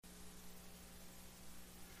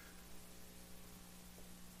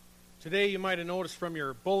Today you might have noticed from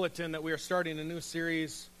your bulletin that we are starting a new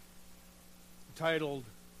series titled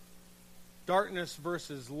Darkness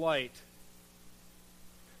versus Light.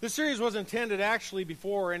 This series was intended actually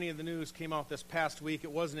before any of the news came out this past week.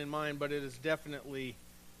 It wasn't in mind, but it is definitely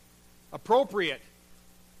appropriate.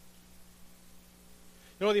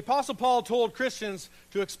 You know, the Apostle Paul told Christians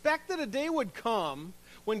to expect that a day would come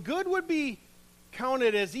when good would be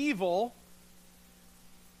counted as evil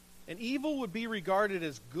and evil would be regarded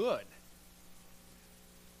as good.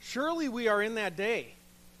 Surely we are in that day.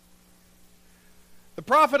 The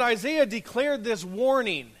prophet Isaiah declared this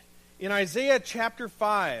warning in Isaiah chapter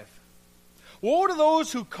 5. Woe to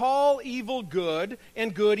those who call evil good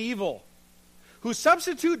and good evil, who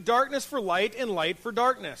substitute darkness for light and light for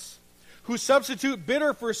darkness, who substitute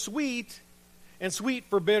bitter for sweet and sweet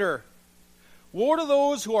for bitter. Woe to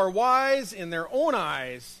those who are wise in their own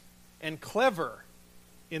eyes and clever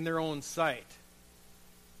in their own sight.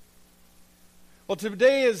 Well,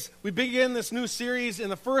 today as we begin this new series in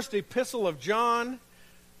the first epistle of John,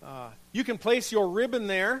 you can place your ribbon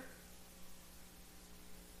there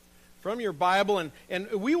from your Bible,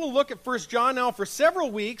 and we will look at 1 John now for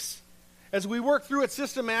several weeks as we work through it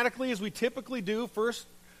systematically as we typically do, first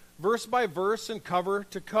verse by verse and cover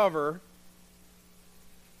to cover.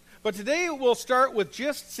 But today we'll start with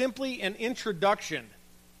just simply an introduction.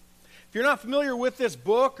 If you're not familiar with this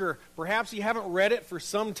book, or perhaps you haven't read it for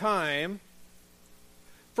some time,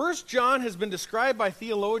 1 John has been described by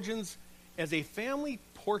theologians as a family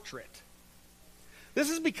portrait. This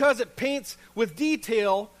is because it paints with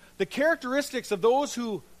detail the characteristics of those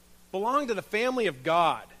who belong to the family of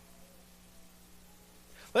God.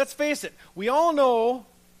 Let's face it, we all know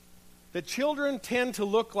that children tend to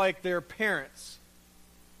look like their parents.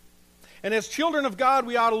 And as children of God,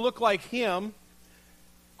 we ought to look like Him.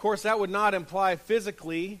 Of course, that would not imply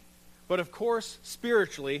physically, but of course,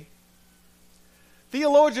 spiritually.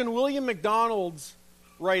 Theologian William MacDonald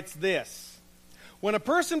writes this: when a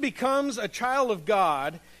person becomes a child of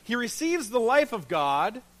God, he receives the life of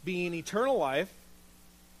God, being eternal life.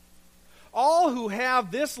 All who have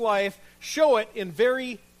this life show it in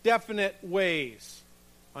very definite ways.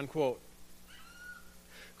 Unquote.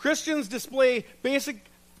 Christians display basic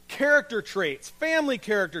character traits, family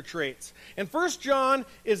character traits. And 1 John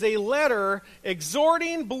is a letter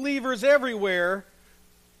exhorting believers everywhere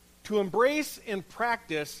to embrace and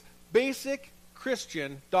practice basic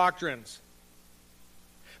Christian doctrines.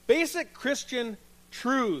 Basic Christian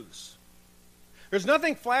truths. There's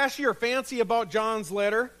nothing flashy or fancy about John's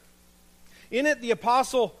letter. In it, the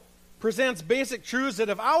apostle presents basic truths that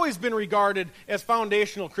have always been regarded as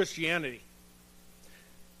foundational Christianity.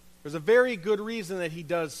 There's a very good reason that he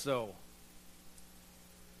does so.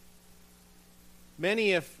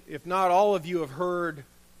 Many, if not all of you, have heard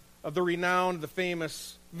of the renowned, the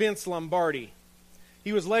famous Vince Lombardi.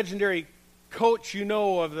 He was legendary coach,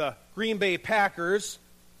 of the Green Bay Packers.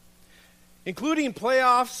 Including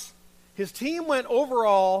playoffs, his team went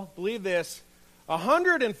overall, believe this,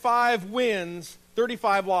 105 wins,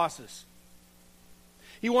 35 losses.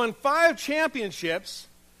 He won 5 championships,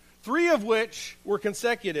 3 of which were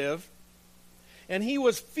consecutive, and he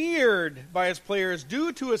was feared by his players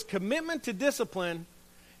due to his commitment to discipline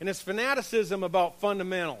and his fanaticism about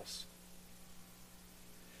fundamentals.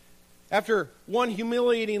 After one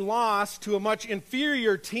humiliating loss to a much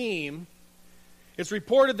inferior team, it's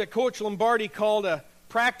reported that Coach Lombardi called a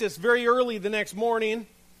practice very early the next morning.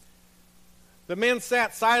 The men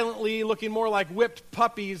sat silently, looking more like whipped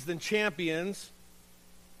puppies than champions.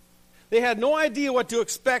 They had no idea what to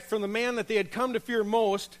expect from the man that they had come to fear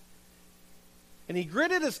most. And he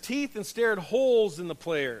gritted his teeth and stared holes in the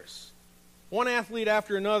players, one athlete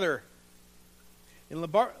after another. And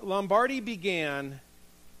Lombardi began,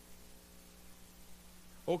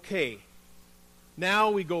 okay,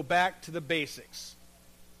 now we go back to the basics.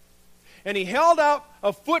 And he held out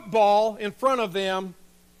a football in front of them,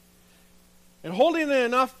 and holding it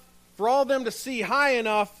enough for all of them to see high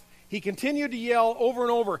enough, he continued to yell over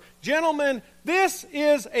and over, "Gentlemen, this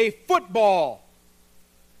is a football."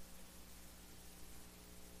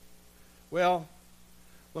 Well,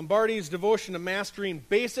 Lombardi's devotion to mastering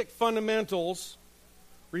basic fundamentals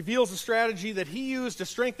reveals a strategy that he used to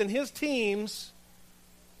strengthen his teams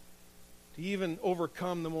to even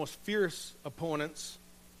overcome the most fierce opponents.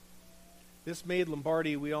 This made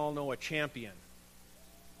Lombardi, we all know, a champion.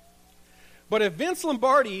 But if Vince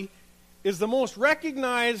Lombardi is the most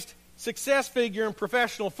recognized success figure in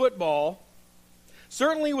professional football,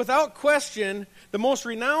 certainly without question, the most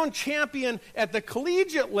renowned champion at the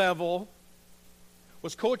collegiate level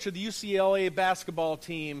was coach of the UCLA basketball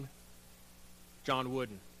team, John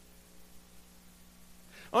Wooden.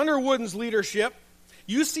 Under Wooden's leadership,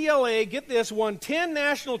 UCLA, get this, won 10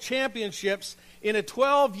 national championships in a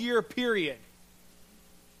 12-year period.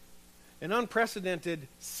 An unprecedented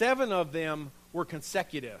 7 of them were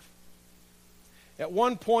consecutive. At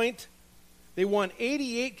one point, they won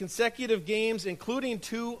 88 consecutive games, including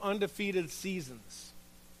 2 undefeated seasons.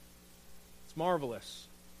 It's marvelous.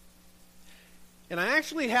 And I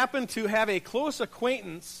actually happen to have a close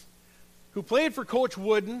acquaintance who played for Coach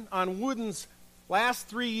Wooden on Wooden's last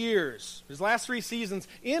 3 years, his last 3 seasons,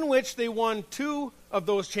 in which they won 2 of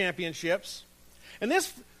those championships. And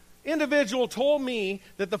this individual told me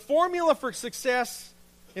that the formula for success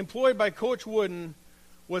employed by Coach Wooden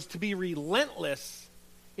was to be relentless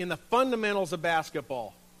in the fundamentals of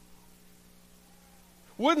basketball.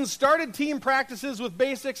 Wooden started team practices with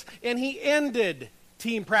basics, and he ended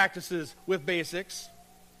team practices with basics.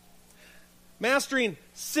 Mastering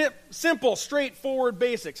simple, straightforward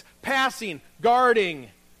basics: passing, guarding,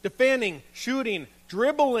 defending, shooting,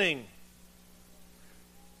 dribbling.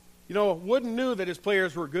 You know, Wooden knew that his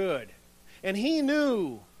players were good, and he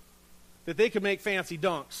knew that they could make fancy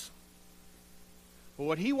dunks. But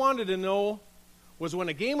what he wanted to know was when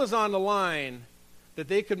a game was on the line, that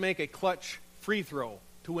they could make a clutch free throw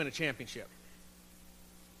to win a championship.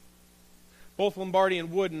 Both Lombardi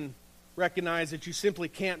and Wooden recognize that you simply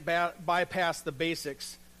can't bypass the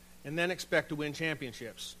basics and then expect to win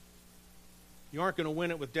championships. You aren't going to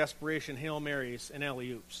win it with desperation, Hail Marys, and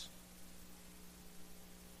alley-oops.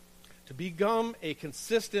 To become a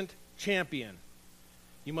consistent champion,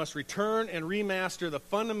 you must return and remaster the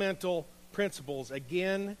fundamental principles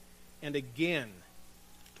again and again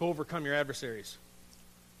to overcome your adversaries.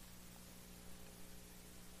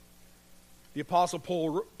 The Apostle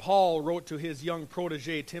Paul wrote to his young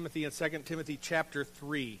protege Timothy in 2 Timothy chapter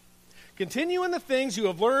 3. Continue in the things you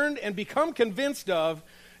have learned and become convinced of,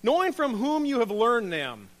 knowing from whom you have learned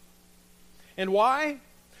them. And why?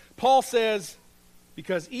 Paul says,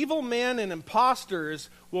 because evil men and impostors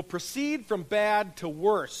will proceed from bad to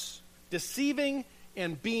worse, deceiving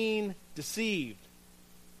and being deceived.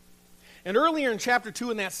 And earlier in chapter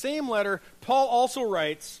 2 in that same letter, Paul also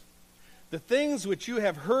writes, the things which you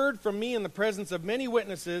have heard from me in the presence of many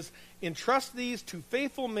witnesses, entrust these to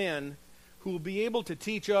faithful men who will be able to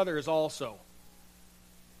teach others also.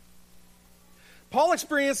 Paul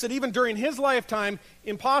experienced that even during his lifetime,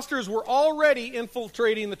 imposters were already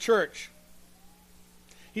infiltrating the church.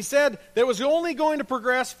 He said that it was only going to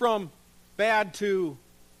progress from bad to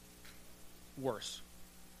worse.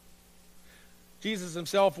 Jesus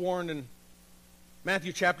himself warned in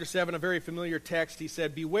Matthew chapter 7, a very familiar text. He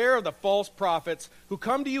said, beware of the false prophets who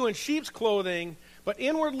come to you in sheep's clothing, but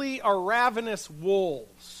inwardly are ravenous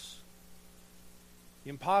wolves.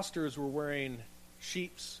 The impostors were wearing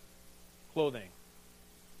sheep's clothing.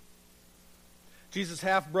 Jesus'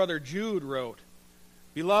 half-brother Jude wrote,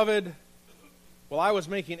 beloved, while I was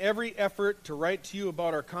making every effort to write to you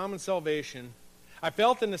about our common salvation, I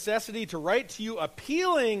felt the necessity to write to you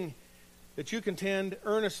appealing that you contend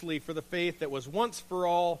earnestly for the faith that was once for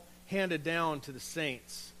all handed down to the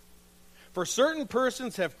saints. For certain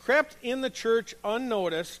persons have crept in the church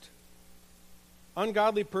unnoticed,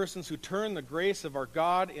 ungodly persons who turn the grace of our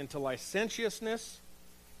God into licentiousness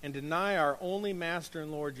and deny our only Master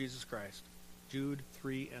and Lord Jesus Christ. Jude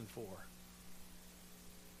 3 and 4.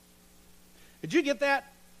 Did you get that?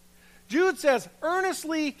 Jude says,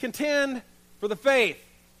 earnestly contend for the faith.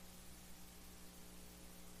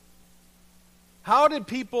 How did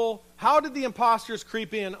the imposters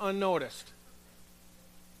creep in unnoticed?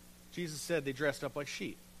 Jesus said they dressed up like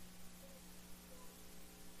sheep.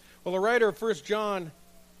 Well, the writer of 1 John,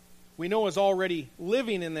 we know, is already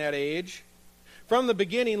living in that age. From the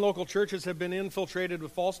beginning, local churches have been infiltrated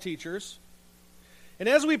with false teachers. And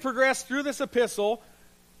as we progress through this epistle,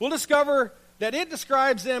 we'll discover that it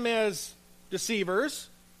describes them as deceivers,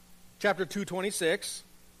 chapter 2:26.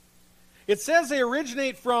 It says they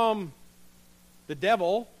originate from the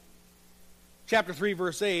devil, chapter 3,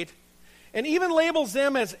 verse 8, and even labels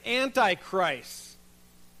them as antichrists.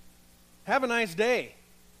 Have a nice day.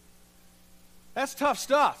 That's tough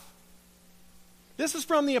stuff. This is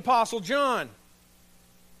from the Apostle John.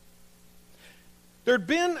 There'd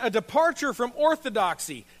been a departure from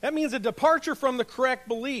orthodoxy. That means a departure from the correct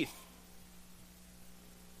belief.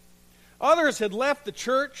 Others had left the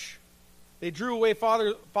church. They drew away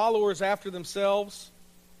followers after themselves.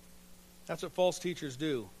 That's what false teachers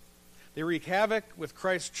do. They wreak havoc with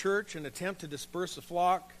Christ's church and attempt to disperse the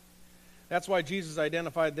flock. That's why Jesus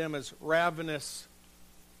identified them as ravenous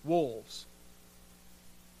wolves.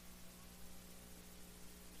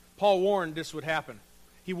 Paul warned this would happen.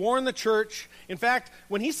 He warned the church. In fact,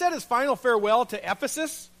 when he said his final farewell to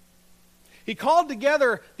Ephesus, he called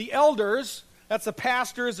together the elders, that's the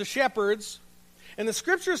pastors, the shepherds, and the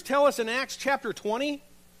scriptures tell us in Acts chapter 20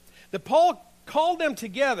 that Paul called them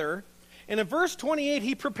together, and in verse 28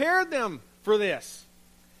 he prepared them for this.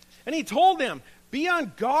 And he told them, "Be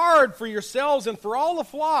on guard for yourselves and for all the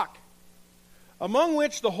flock, among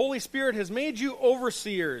which the Holy Spirit has made you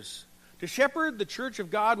overseers, to shepherd the church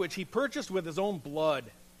of God, which he purchased with his own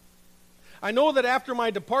blood. I know that after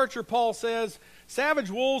my departure," Paul says, "savage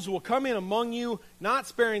wolves will come in among you, not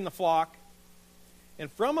sparing the flock.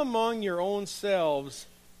 And from among your own selves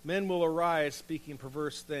men will arise speaking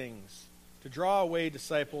perverse things, to draw away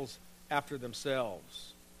disciples after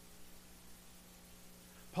themselves."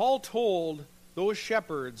 Paul told those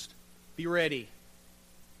shepherds, be ready.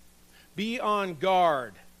 Be on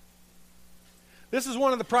guard. This is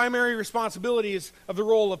one of the primary responsibilities of the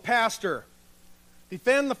role of pastor.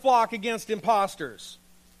 Defend the flock against impostors.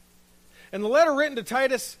 And the letter written to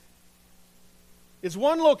Titus is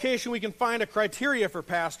one location we can find a criteria for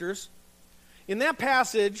pastors. In that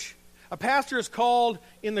passage, a pastor is called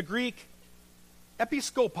in the Greek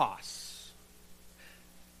episkopos.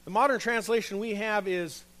 The modern translation we have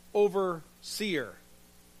is overseer.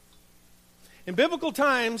 In biblical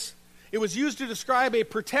times, it was used to describe a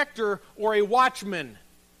protector or a watchman.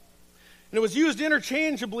 And it was used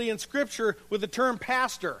interchangeably in Scripture with the term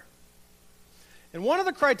pastor. And one of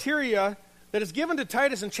the criteria that is given to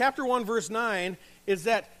Titus in chapter 1, verse 9, is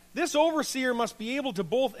that this overseer must be able to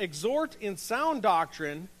both exhort in sound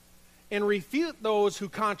doctrine and refute those who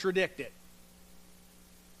contradict it.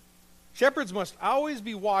 Shepherds must always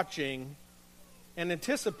be watching and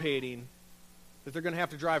anticipating that they're going to have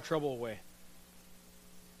to drive trouble away.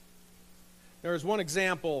 There was one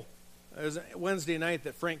example. It was Wednesday night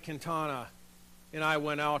that Frank Quintana and I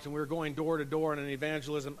went out, and we were going door to door in an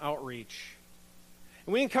evangelism outreach.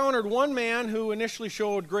 And we encountered one man who initially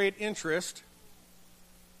showed great interest.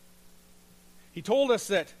 He told us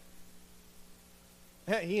that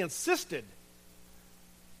he insisted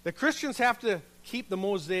that Christians have to keep the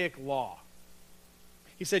Mosaic law.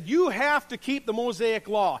 He said, "You have to keep the Mosaic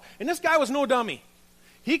law." And this guy was no dummy.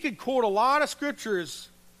 He could quote a lot of scriptures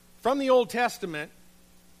from the Old Testament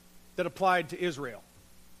that applied to Israel.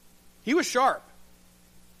 He was sharp.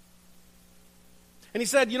 And he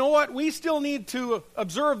said, "You know what? We still need to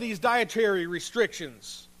observe these dietary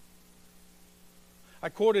restrictions." I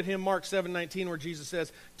quoted him Mark 7:19, where Jesus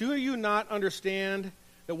says, "Do you not understand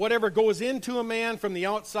that whatever goes into a man from the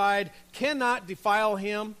outside cannot defile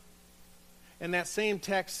him?" And that same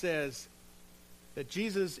text says that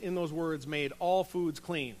Jesus, in those words, made all foods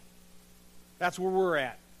clean. That's where we're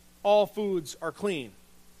at. All foods are clean.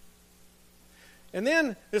 And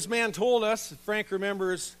then this man told us, Frank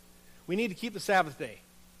remembers, we need to keep the Sabbath day.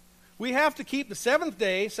 We have to keep the seventh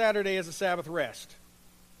day, Saturday, as a Sabbath rest.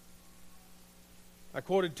 I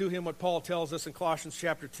quoted to him what Paul tells us in Colossians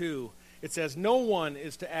chapter 2. It says, "No one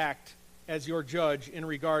is to act as your judge in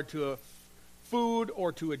regard to a food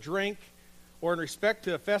or to a drink, or in respect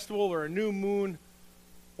to a festival or a new moon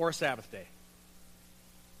or a Sabbath day."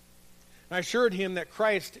 And I assured him that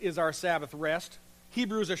Christ is our Sabbath rest.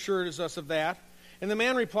 Hebrews assures us of that. And the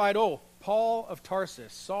man replied, "Oh, Paul of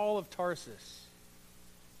Tarsus, Saul of Tarsus."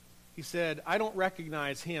 He said, "I don't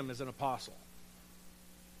recognize him as an apostle."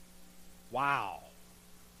 Wow.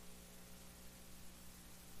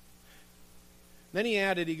 Then he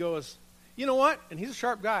added, he goes, "You know what?" And he's a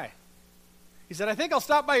sharp guy. He said, "I think I'll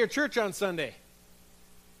stop by your church on Sunday."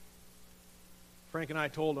 Frank and I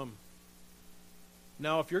told him,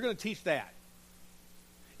 "No, if you're going to teach that,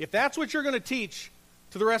 if that's what you're going to teach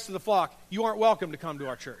to the rest of the flock, you aren't welcome to come to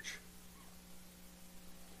our church."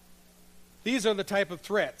 These are the type of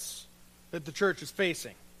threats that the church is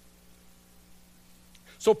facing.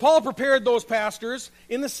 So Paul prepared those pastors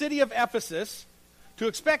in the city of Ephesus to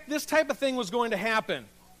expect this type of thing was going to happen.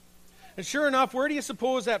 And sure enough, where do you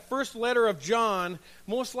suppose that first letter of John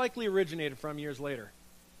most likely originated from years later?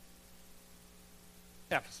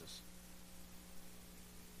 Ephesus.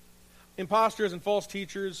 Imposters and false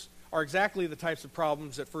teachers are exactly the types of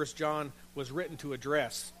problems that 1 John was written to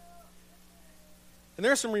address. And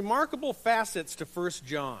there are some remarkable facets to 1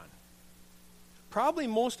 John. Probably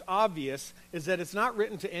most obvious is that it's not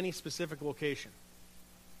written to any specific location.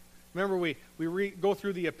 Remember, we go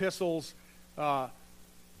through the epistles, the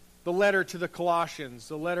letter to the Colossians,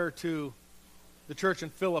 the letter to the church in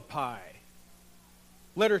Philippi,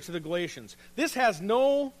 letter to the Galatians. This has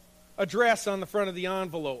no address on the front of the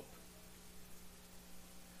envelope.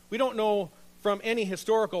 We don't know from any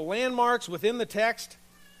historical landmarks within the text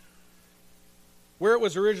where it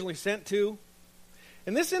was originally sent to.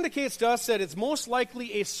 And this indicates to us that it's most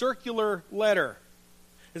likely a circular letter.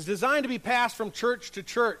 It's designed to be passed from church to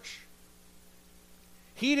church,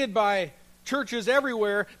 heeded by churches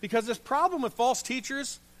everywhere, because this problem with false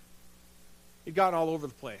teachers, it got all over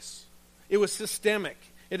the place. It was systemic.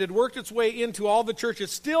 It had worked its way into all the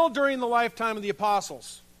churches, still during the lifetime of the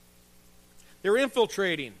apostles. They were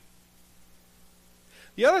infiltrating.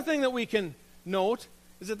 The other thing that we can note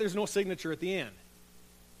is that there's no signature at the end.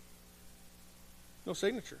 No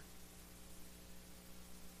signature.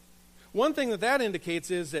 One thing that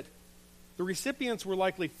indicates is that the recipients were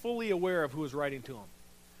likely fully aware of who was writing to them.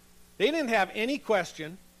 They didn't have any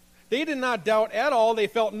question. They did not doubt at all. They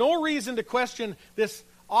felt no reason to question this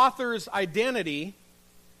author's identity.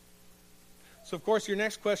 So, of course, your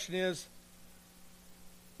next question is,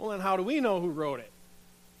 well, then how do we know who wrote it?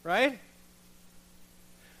 Right?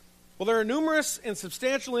 Well, there are numerous and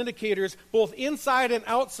substantial indicators, both inside and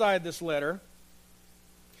outside this letter.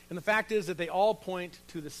 And the fact is that they all point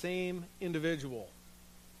to the same individual.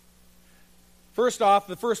 First off,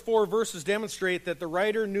 the first 4 verses demonstrate that the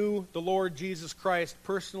writer knew the Lord Jesus Christ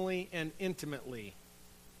personally and intimately.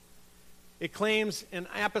 It claims an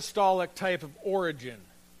apostolic type of origin.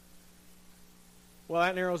 Well,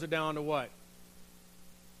 that narrows it down to what?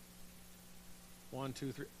 1,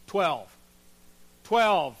 2, 3, 12.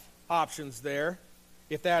 12 options there,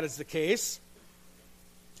 if that is the case.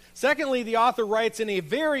 Secondly, the author writes in a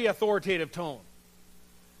very authoritative tone.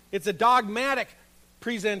 It's a dogmatic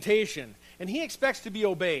presentation, and he expects to be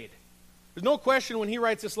obeyed. There's no question when he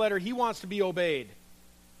writes this letter, he wants to be obeyed.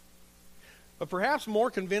 But perhaps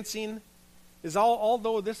more convincing is,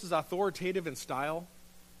 although this is authoritative in style,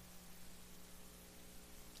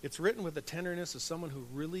 it's written with the tenderness of someone who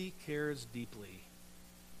really cares deeply.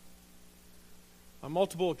 On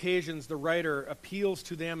multiple occasions, the writer appeals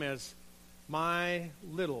to them as my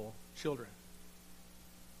little children.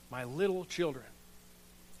 My little children.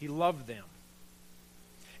 He loved them.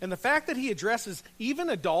 And the fact that he addresses even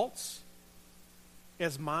adults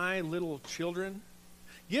as my little children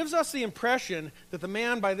gives us the impression that the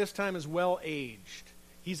man by this time is well aged.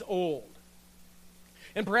 He's old.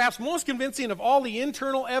 And perhaps most convincing of all the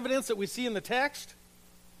internal evidence that we see in the text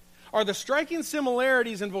are the striking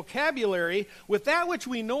similarities in vocabulary with that which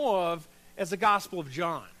we know of as the Gospel of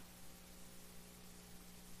John.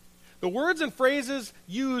 The words and phrases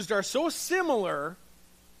used are so similar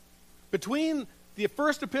between the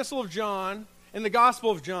first epistle of John and the Gospel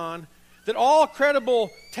of John that all credible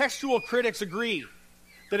textual critics agree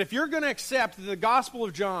that if you're going to accept that the Gospel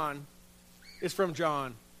of John is from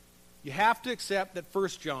John, you have to accept that 1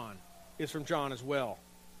 John is from John as well.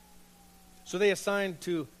 So they assigned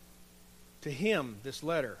to him this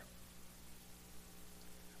letter.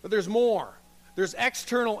 But there's more. There's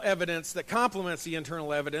external evidence that complements the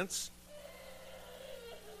internal evidence.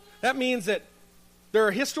 That means that there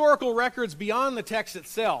are historical records beyond the text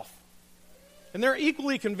itself. And they're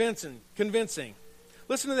equally convincing.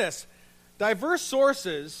 Listen to this. Diverse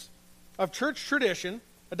sources of church tradition,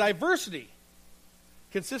 a diversity,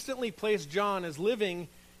 consistently place John as living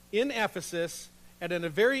in Ephesus at a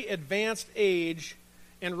very advanced age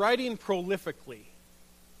and writing prolifically.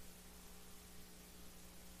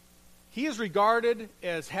 He is regarded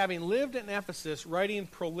as having lived in Ephesus, writing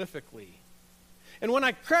prolifically. And when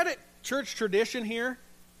I credit church tradition here,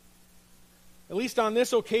 at least on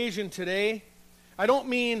this occasion today, I don't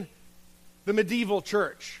mean the medieval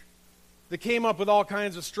church that came up with all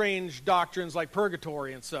kinds of strange doctrines like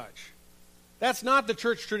purgatory and such. That's not the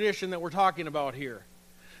church tradition that we're talking about here.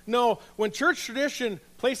 No, when church tradition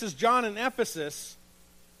places John in Ephesus,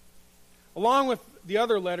 along with the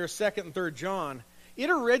other letters, 2nd and 3rd John, it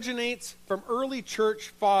originates from early church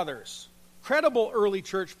fathers, credible early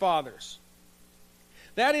church fathers.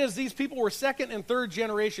 That is, these people were 2nd and 3rd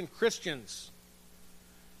generation Christians.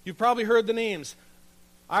 You've probably heard the names: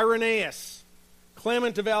 Irenaeus,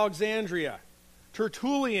 Clement of Alexandria,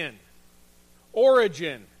 Tertullian,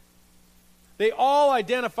 Origen. They all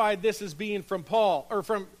identified this as being from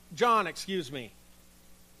John.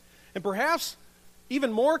 And perhaps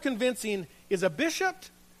even more convincing is a bishop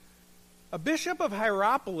of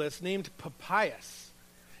Hierapolis named Papias.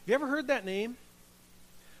 Have you ever heard that name?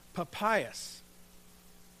 Papias.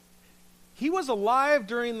 He was alive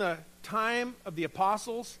during the time of the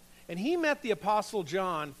apostles, and he met the apostle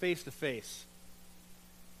John face to face.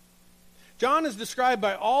 John is described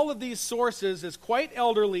by all of these sources as quite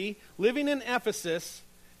elderly, living in Ephesus,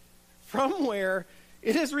 from where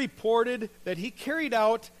it is reported that he carried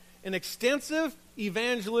out an extensive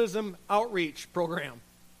evangelism outreach program.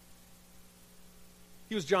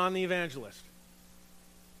 He was John the Evangelist.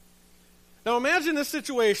 Now imagine this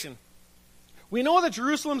situation We know that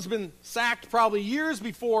Jerusalem's been sacked probably years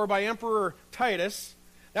before by Emperor Titus.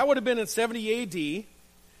 That would have been in 70 A.D.,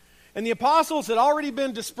 and the apostles had already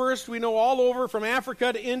been dispersed, we know, all over from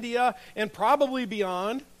Africa to India and probably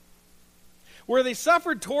beyond, where they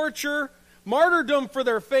suffered torture, martyrdom for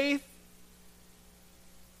their faith.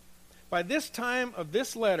 By this time of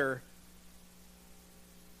this letter,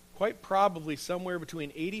 quite probably somewhere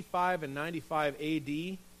between 85 and 95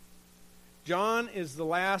 A.D., John is the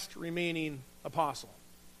last remaining apostle.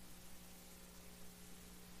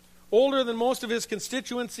 Older than most of his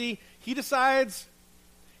constituency, he decides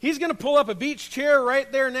he's going to pull up a beach chair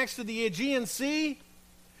right there next to the Aegean Sea,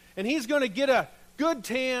 and he's going to get a good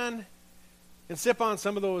tan and sip on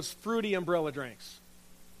some of those fruity umbrella drinks.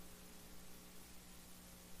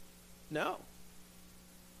 No,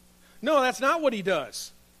 that's not what he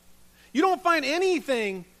does. You don't find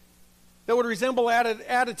anything that would resemble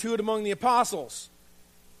attitude among the apostles.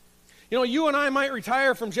 You know, you and I might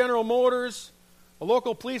retire from General Motors, a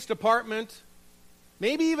local police department,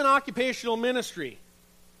 maybe even occupational ministry.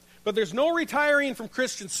 But there's no retiring from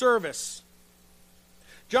Christian service.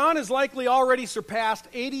 John is likely already surpassed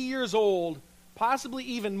 80 years old, possibly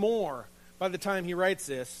even more by the time he writes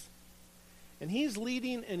this. And he's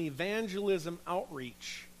leading an evangelism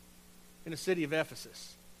outreach in the city of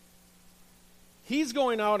Ephesus. He's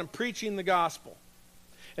going out and preaching the gospel.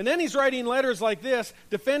 And then he's writing letters like this,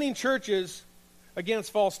 defending churches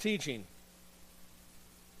against false teaching.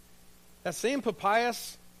 That same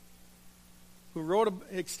Papias, who wrote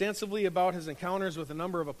extensively about his encounters with a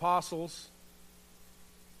number of apostles,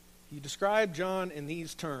 he described John in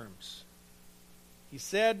these terms. He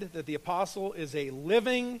said that the apostle is a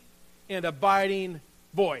living and abiding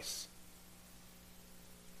voice.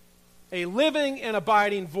 A living and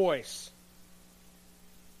abiding voice.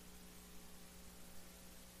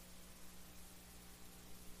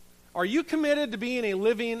 Are you committed to being a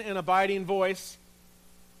living and abiding voice?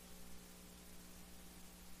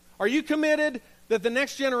 Are you committed that the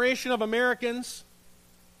next generation of Americans,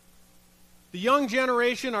 the young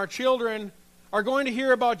generation, our children, are going to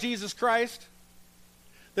hear about Jesus Christ?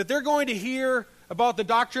 That they're going to hear about the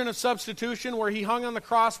doctrine of substitution where he hung on the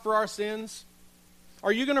cross for our sins?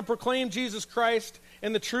 Are you going to proclaim Jesus Christ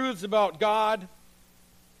and the truths about God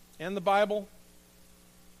and the Bible?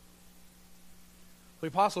 The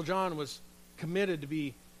Apostle John was committed to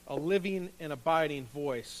be a living and abiding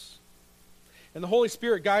voice. And the Holy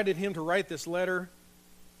Spirit guided him to write this letter.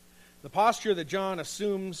 The posture that John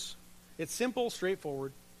assumes, it's simple,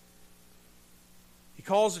 straightforward. He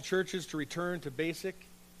calls the churches to return to basic,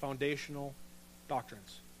 foundational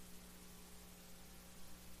doctrines.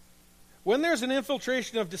 When there's an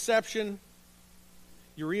infiltration of deception,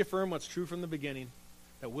 you reaffirm what's true from the beginning,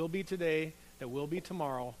 that will be today, that will be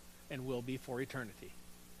tomorrow, and will be for eternity.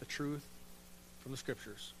 The truth from the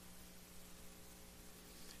Scriptures.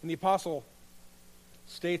 And the apostle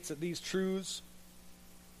states that these truths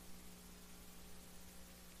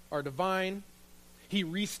are divine. He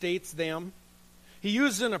restates them. He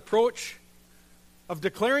uses an approach of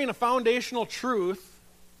declaring a foundational truth,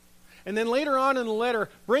 and then later on in the letter,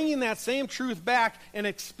 bringing that same truth back and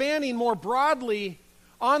expanding more broadly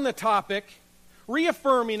on the topic,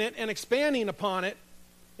 reaffirming it and expanding upon it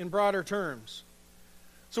in broader terms.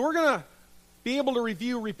 So we're going to be able to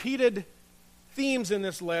review repeated themes in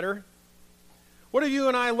this letter. What have you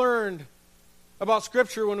and I learned about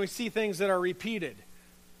Scripture when we see things that are repeated?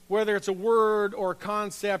 Whether it's a word or a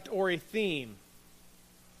concept or a theme.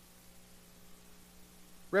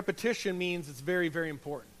 Repetition means it's very, very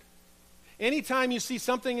important. Anytime you see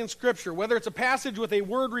something in Scripture, whether it's a passage with a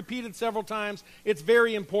word repeated several times, it's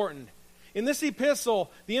very important. In this epistle,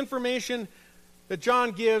 the information that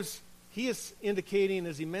John gives, he is indicating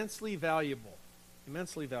is immensely valuable.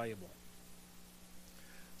 Immensely valuable.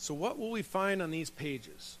 So what will we find on these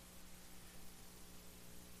pages?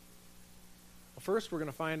 Well, first we're going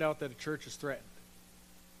to find out that a church is threatened.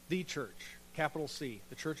 The church, capital C,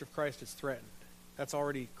 the Church of Christ is threatened. That's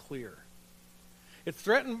already clear. It's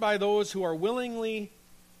threatened by those who are willingly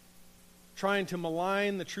trying to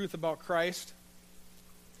malign the truth about Christ.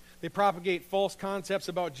 They propagate false concepts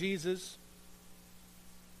about Jesus.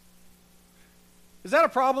 Is that a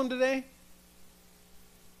problem today?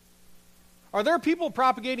 Are there people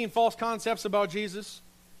propagating false concepts about Jesus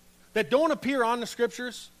that don't appear on the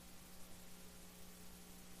Scriptures?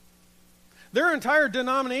 There are entire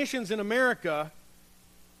denominations in America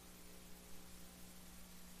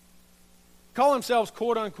call themselves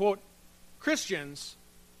quote-unquote Christians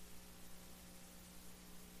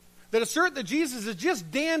that assert that Jesus is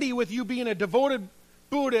just dandy with you being a devoted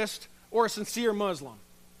Buddhist or a sincere Muslim.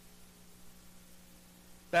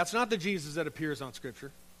 That's not the Jesus that appears on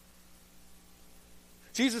Scripture.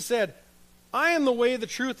 Jesus said, I am the way, the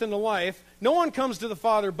truth, and the life. No one comes to the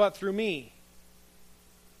Father but through me.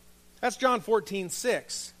 That's John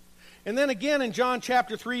 14:6. And then again in John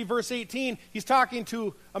chapter 3, verse 18, he's talking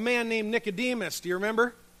to a man named Nicodemus. Do you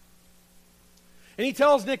remember? And he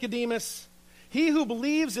tells Nicodemus, he who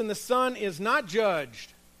believes in the Son is not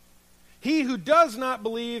judged. He who does not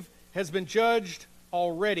believe has been judged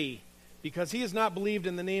already, because he has not believed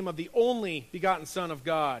in the name of the only begotten Son of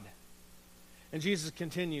God. And Jesus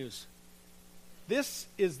continues, this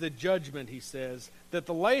is the judgment, he says, that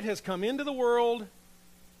the light has come into the world,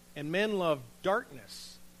 and men love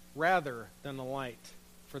darkness rather than the light,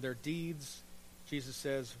 for their deeds, Jesus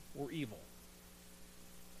says, were evil.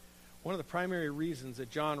 One of the primary reasons that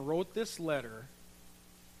John wrote this letter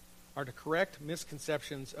are to correct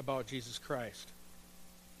misconceptions about Jesus Christ.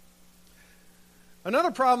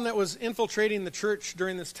 Another problem that was infiltrating the church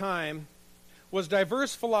during this time was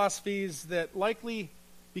diverse philosophies that likely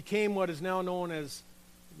became what is now known as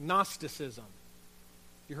Gnosticism.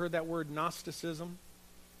 You heard that word, Gnosticism?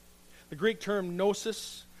 The Greek term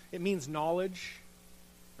gnosis, it means knowledge.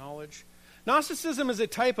 Knowledge. Gnosticism is a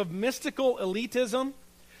type of mystical elitism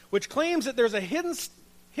which claims that there's a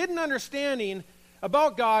hidden understanding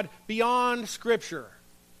about God beyond Scripture.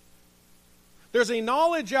 There's a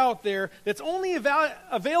knowledge out there that's only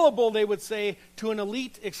available, they would say, to an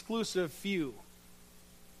elite, exclusive few.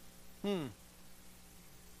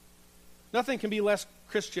 Nothing can be less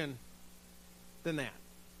Christian than that.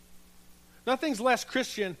 Nothing's less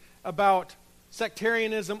Christian about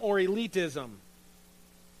sectarianism or elitism.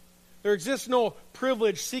 There exists no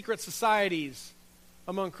privileged secret societies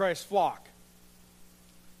among Christ's flock.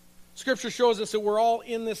 Scripture shows us that we're all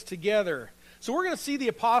in this together. So we're going to see the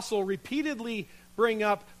apostle repeatedly bring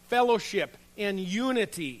up fellowship and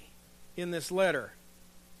unity in this letter.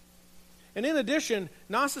 And in addition,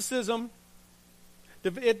 Gnosticism,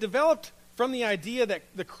 it developed from the idea that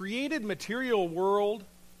the created material world,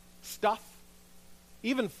 stuff,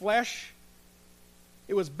 even flesh,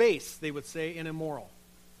 it was base, they would say, and immoral.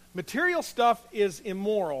 Material stuff is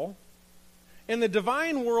immoral, and the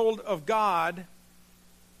divine world of God,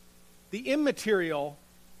 the immaterial,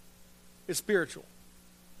 is spiritual.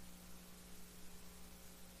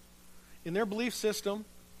 In their belief system,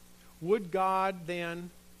 would God then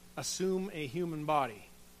assume a human body?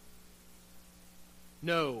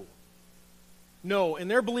 No. No, in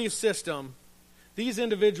their belief system, these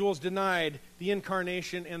individuals denied the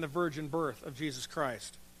incarnation and the virgin birth of Jesus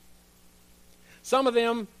Christ. Some of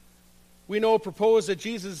them, we know, proposed that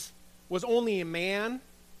Jesus was only a man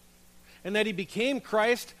and that he became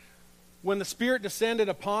Christ when the Spirit descended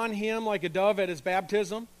upon him like a dove at his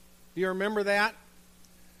baptism. Do you remember that?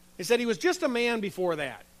 They said he was just a man before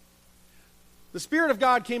that. The Spirit of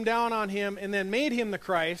God came down on him and then made him the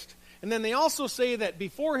Christ. And then they also say that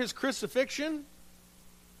before his crucifixion,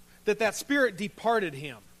 that Spirit departed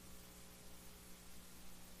him.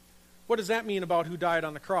 What does that mean about who died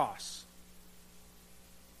on the cross?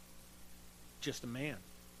 Just a man.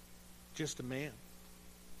 Just a man.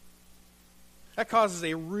 That causes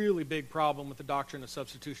a really big problem with the doctrine of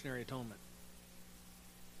substitutionary atonement.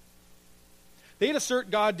 They'd assert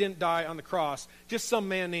God didn't die on the cross, just some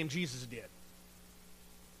man named Jesus did.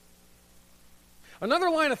 Another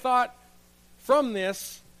line of thought from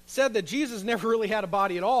this said that Jesus never really had a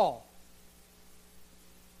body at all.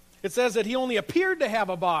 It says that he only appeared to have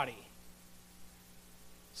a body.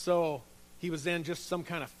 So he was then just some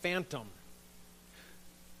kind of phantom.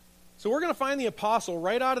 So we're going to find the apostle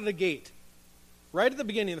right out of the gate, right at the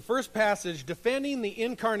beginning, the first passage, defending the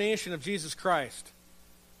incarnation of Jesus Christ.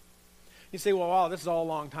 You say, well, wow, this is all a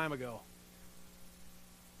long time ago.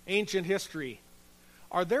 Ancient history.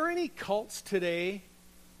 Are there any cults today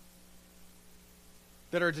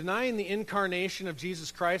that are denying the incarnation of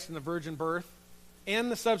Jesus Christ and the virgin birth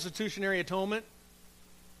and the substitutionary atonement?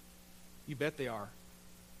 You bet they are.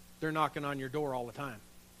 They're knocking on your door all the time.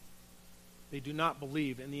 They do not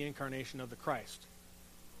believe in the incarnation of the Christ.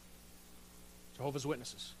 Jehovah's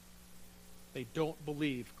Witnesses. They don't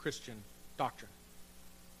believe Christian doctrine.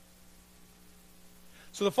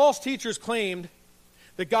 So the false teachers claimed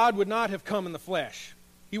that God would not have come in the flesh.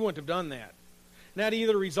 He wouldn't have done that. And that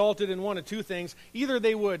either resulted in one of two things. Either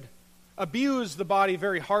they would abuse the body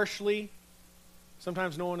very harshly,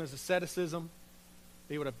 sometimes known as asceticism.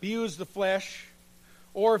 They would abuse the flesh.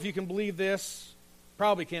 Or if you can believe this,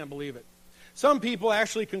 probably can't believe it. Some people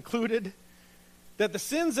actually concluded that the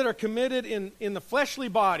sins that are committed in the fleshly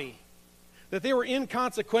body, that they were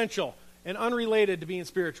inconsequential and unrelated to being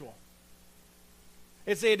spiritual.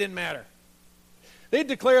 They'd say it didn't matter. They'd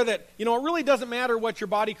declare that, it really doesn't matter what your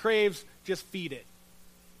body craves, just feed it.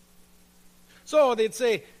 So they'd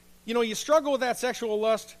say, you struggle with that sexual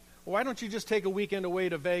lust, well, why don't you just take a weekend away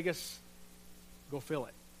to Vegas, go fill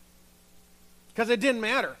it? Because it didn't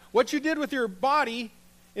matter. What you did with your body,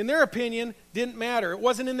 in their opinion, didn't matter. It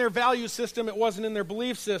wasn't in their value system. It wasn't in their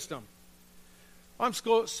belief system. I'm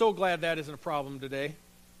so glad that isn't a problem today.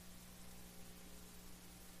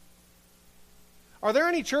 Are there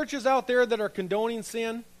any churches out there that are condoning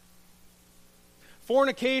sin?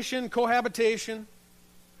 Fornication, cohabitation?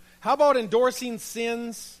 How about endorsing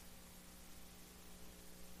sins?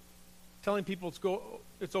 Telling people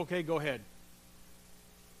it's okay, go ahead.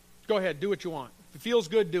 Go ahead, do what you want. If it feels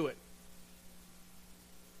good, do it.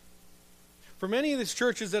 For many of these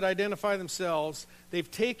churches that identify themselves, they've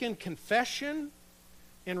taken confession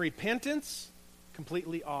and repentance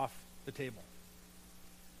completely off the table.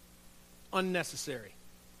 Unnecessary.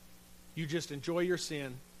 You just enjoy your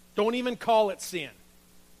sin. Don't even call it sin.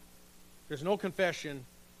 There's no confession.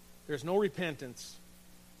 There's no repentance.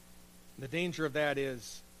 And the danger of that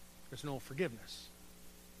is there's no forgiveness.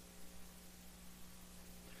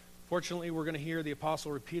 Fortunately, we're going to hear the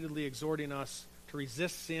apostle repeatedly exhorting us to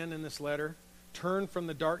resist sin in this letter, turn from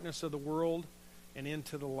the darkness of the world and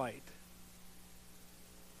into the light.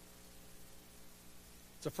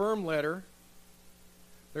 It's a firm letter.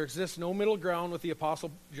 There exists no middle ground with the Apostle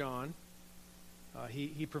John.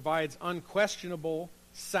 He provides unquestionable,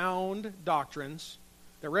 sound doctrines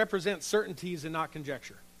that represent certainties and not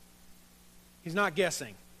conjecture. He's not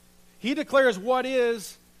guessing. He declares what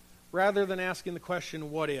is rather than asking the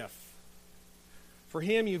question, what if? For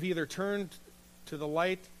him, you've either turned to the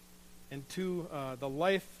light and to the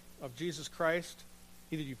life of Jesus Christ.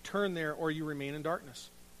 Either you've turned there or you remain in darkness.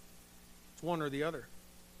 It's one or the other.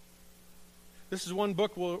 This is one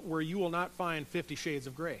book where you will not find 50 Shades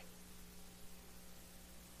of Gray.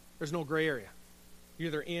 There's no gray area. You're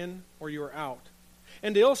either in or you are out.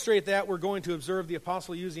 And to illustrate that, we're going to observe the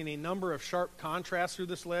apostle using a number of sharp contrasts through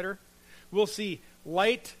this letter. We'll see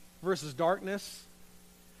light versus darkness,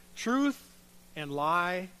 truth and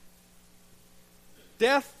lie,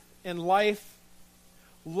 death and life,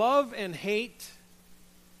 love and hate,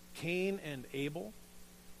 Cain and Abel,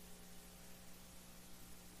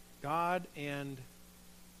 God and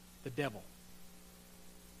the devil.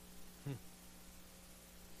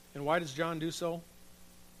 And why does John do so?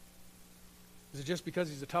 Is it just because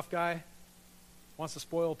he's a tough guy? Wants to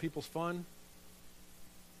spoil people's fun?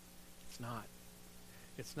 It's not.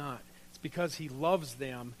 It's not. It's because he loves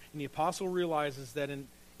them, and the apostle realizes that in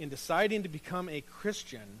deciding to become a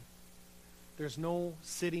Christian, there's no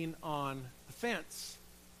sitting on the fence.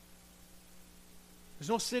 There's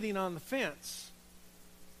no sitting on the fence.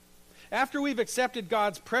 After we've accepted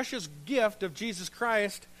God's precious gift of Jesus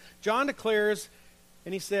Christ, John declares,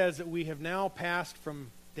 and he says that we have now passed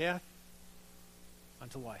from death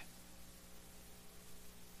unto life.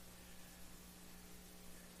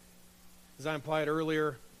 As I implied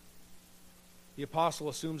earlier, the apostle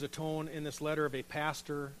assumes a tone in this letter of a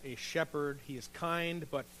pastor, a shepherd. He is kind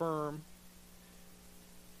but firm.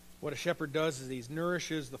 What a shepherd does is he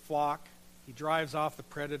nourishes the flock. He drives off the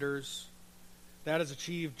predators. That is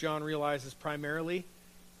achieved, John realizes, primarily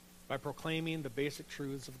by proclaiming the basic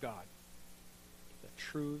truths of God, the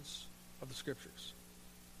truths of the Scriptures.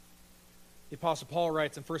 The Apostle Paul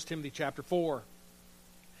writes in 1 Timothy chapter 4,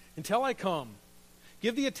 "Until I come,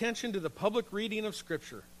 give the attention to the public reading of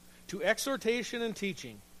Scripture, to exhortation and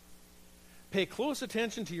teaching. Pay close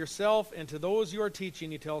attention to yourself and to those you are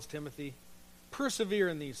teaching," he tells Timothy. "Persevere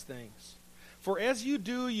in these things. For as you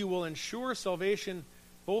do, you will ensure salvation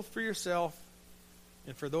both for yourself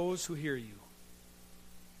and for those who hear you."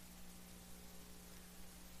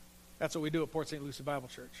 That's what we do at Port St. Lucie Bible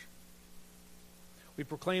Church. We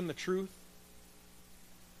proclaim the truth.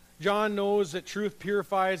 John knows that truth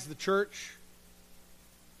purifies the church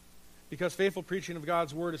because faithful preaching of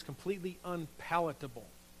God's word is completely unpalatable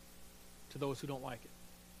to those who don't like it.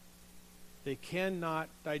 They cannot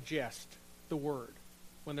digest the word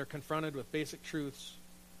when they're confronted with basic truths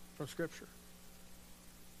from Scripture.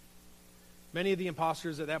 Many of the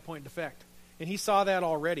imposters at that point defect, and he saw that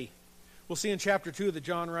already. We'll see in chapter 2 that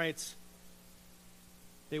John writes,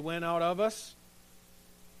 "They went out of us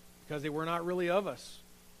because they were not really of us.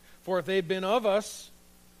 For if they'd been of us,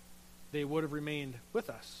 they would have remained with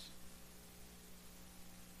us."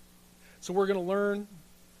 So we're going to learn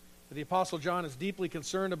that the Apostle John is deeply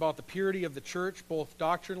concerned about the purity of the church, both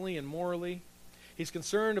doctrinally and morally. He's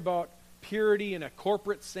concerned about purity in a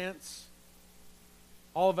corporate sense,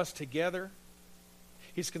 all of us together.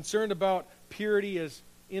 He's concerned about purity as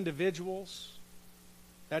individuals.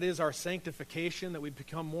 That is our sanctification, that we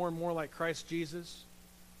become more and more like Christ Jesus,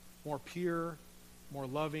 more pure, more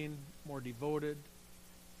loving, more devoted,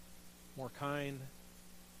 more kind.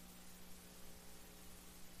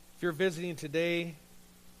 If you're visiting today,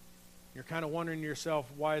 you're kind of wondering to yourself,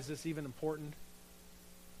 why is this even important?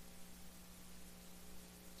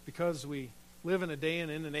 It's because we live in a day and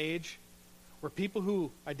in an age where people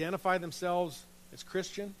who identify themselves as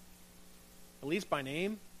Christian, at least by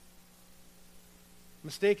name,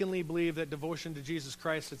 mistakenly believe that devotion to Jesus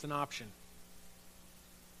Christ is an option.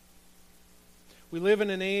 We live in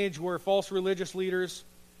an age where false religious leaders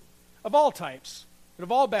of all types and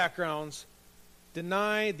of all backgrounds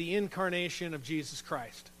deny the incarnation of Jesus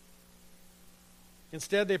Christ.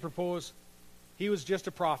 Instead, they propose he was just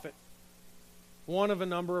a prophet, one of a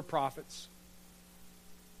number of prophets.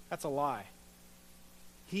 That's a lie.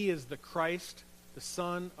 He is the Christ, the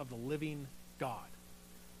Son of the living God.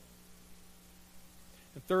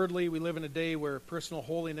 And thirdly, we live in a day where personal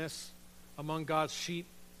holiness among God's sheep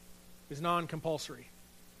is non-compulsory.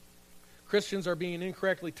 Christians are being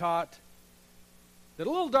incorrectly taught that a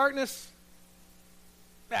little darkness,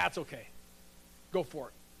 that's okay. Go for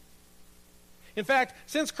it. In fact,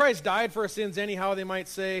 since Christ died for our sins anyhow, they might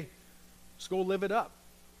say, just go live it up.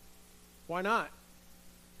 Why not?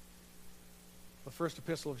 The first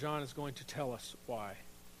epistle of John is going to tell us why.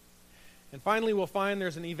 And finally, we'll find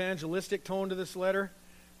there's an evangelistic tone to this letter.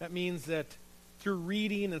 That means that through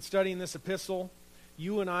reading and studying this epistle,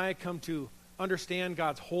 you and I come to understand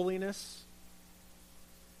God's holiness.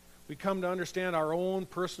 We come to understand our own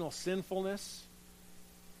personal sinfulness,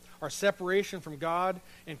 our separation from God,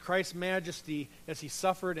 and Christ's majesty as he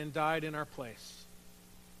suffered and died in our place.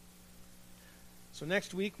 So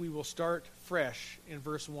next week we will start fresh in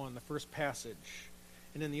verse 1, the first passage.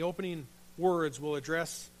 And in the opening words we'll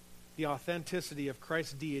address the authenticity of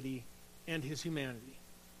Christ's deity and his humanity.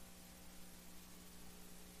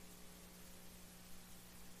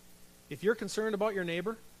 If you're concerned about your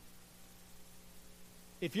neighbor,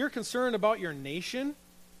 if you're concerned about your nation,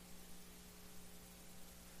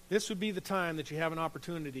 this would be the time that you have an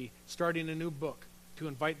opportunity, starting a new book, to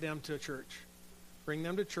invite them to church. Bring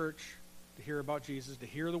them to church to hear about Jesus, to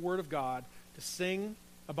hear the Word of God, to sing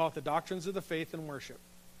about the doctrines of the faith and worship.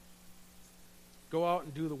 Go out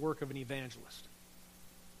and do the work of an evangelist.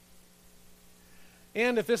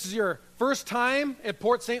 And if this is your first time at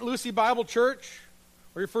Port St. Lucie Bible Church,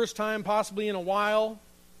 or your first time possibly in a while,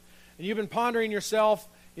 and you've been pondering yourself,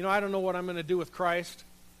 I don't know what I'm going to do with Christ.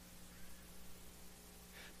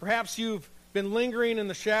 Perhaps you've been lingering in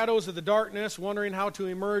the shadows of the darkness, wondering how to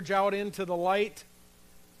emerge out into the light.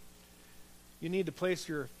 You need to place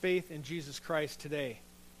your faith in Jesus Christ today.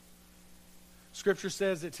 Scripture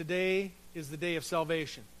says that today is the day of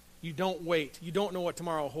salvation. You don't wait. You don't know what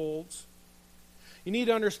tomorrow holds. You need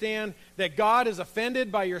to understand that God is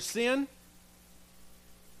offended by your sin.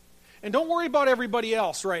 And don't worry about everybody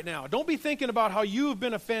else right now. Don't be thinking about how you've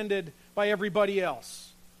been offended by everybody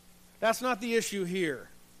else. That's not the issue here.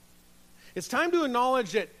 It's time to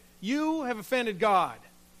acknowledge that you have offended God.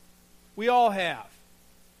 We all have.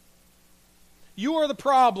 You are the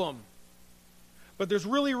problem. But there's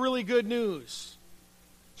really, really good news.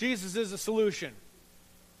 Jesus is a solution.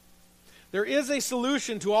 There is a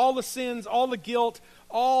solution to all the sins, all the guilt,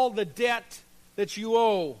 all the debt that you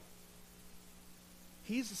owe.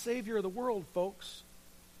 He's the Savior of the world, folks.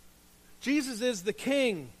 Jesus is the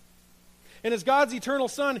King. And as God's eternal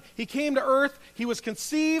Son, he came to earth. He was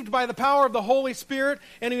conceived by the power of the Holy Spirit,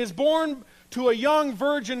 and he was born to a young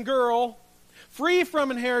virgin girl, free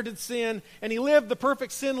from inherited sin, and he lived the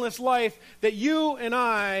perfect sinless life that you and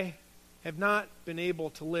I have not been able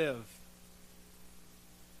to live.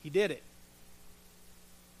 He did it.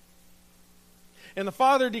 And the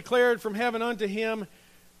Father declared from heaven unto him,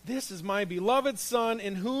 "This is my beloved Son,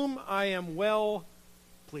 in whom I am well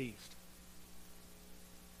pleased."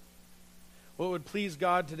 What would please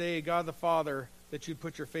God today, God the Father, that you'd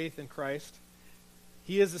put your faith in Christ?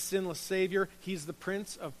 He is the sinless Savior. He's the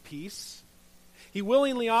Prince of Peace. He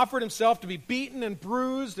willingly offered himself to be beaten and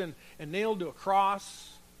bruised and nailed to a cross.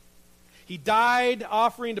 He died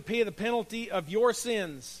offering to pay the penalty of your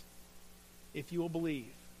sins, if you will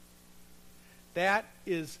believe. That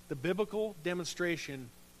is the biblical demonstration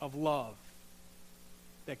of love.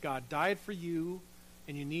 That God died for you,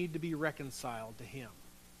 and you need to be reconciled to him.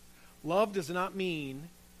 Love does not mean,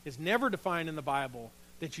 is never defined in the Bible,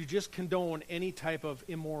 that you just condone any type of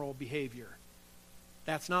immoral behavior.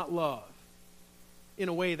 That's not love. In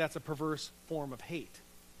a way, that's a perverse form of hate,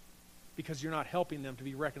 because you're not helping them to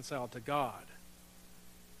be reconciled to God.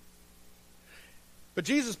 But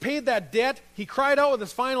Jesus paid that debt. He cried out with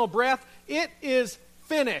his final breath, "It is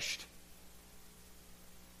finished.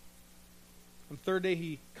 On the third day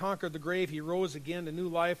he conquered the grave. He rose again to new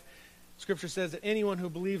life. Scripture says that anyone who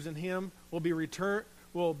believes in him will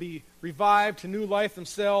be revived to new life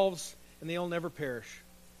themselves, and they'll never perish.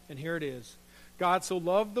 And here it is. God so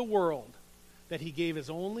loved the world that he gave his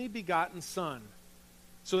only begotten Son,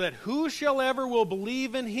 so that whosoever will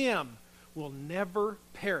believe in him will never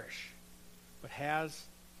perish, but has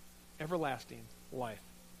everlasting life.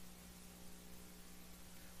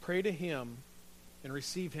 Pray to him and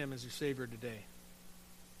receive him as your Savior today.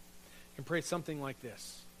 You can pray something like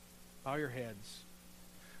this. Bow your heads.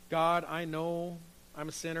 God, I know I'm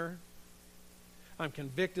a sinner. I'm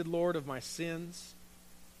convicted, Lord, of my sins.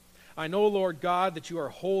 I know, Lord God, that you are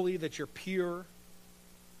holy, that you're pure,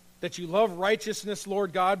 that you love righteousness,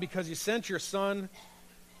 Lord God, because you sent your Son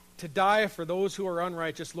to die for those who are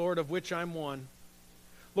unrighteous, Lord, of which I'm one.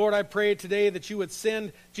 Lord, I pray today that you would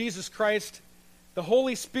send Jesus Christ, the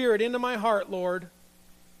Holy Spirit, into my heart, Lord,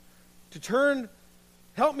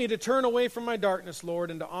 help me to turn away from my darkness,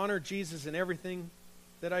 Lord, and to honor Jesus in everything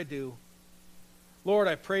that I do. Lord,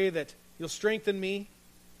 I pray that you'll strengthen me.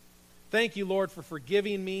 Thank you, Lord, for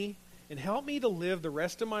forgiving me, and help me to live the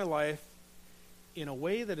rest of my life in a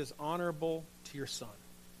way that is honorable to your Son.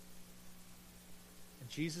 In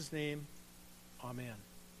Jesus' name, amen.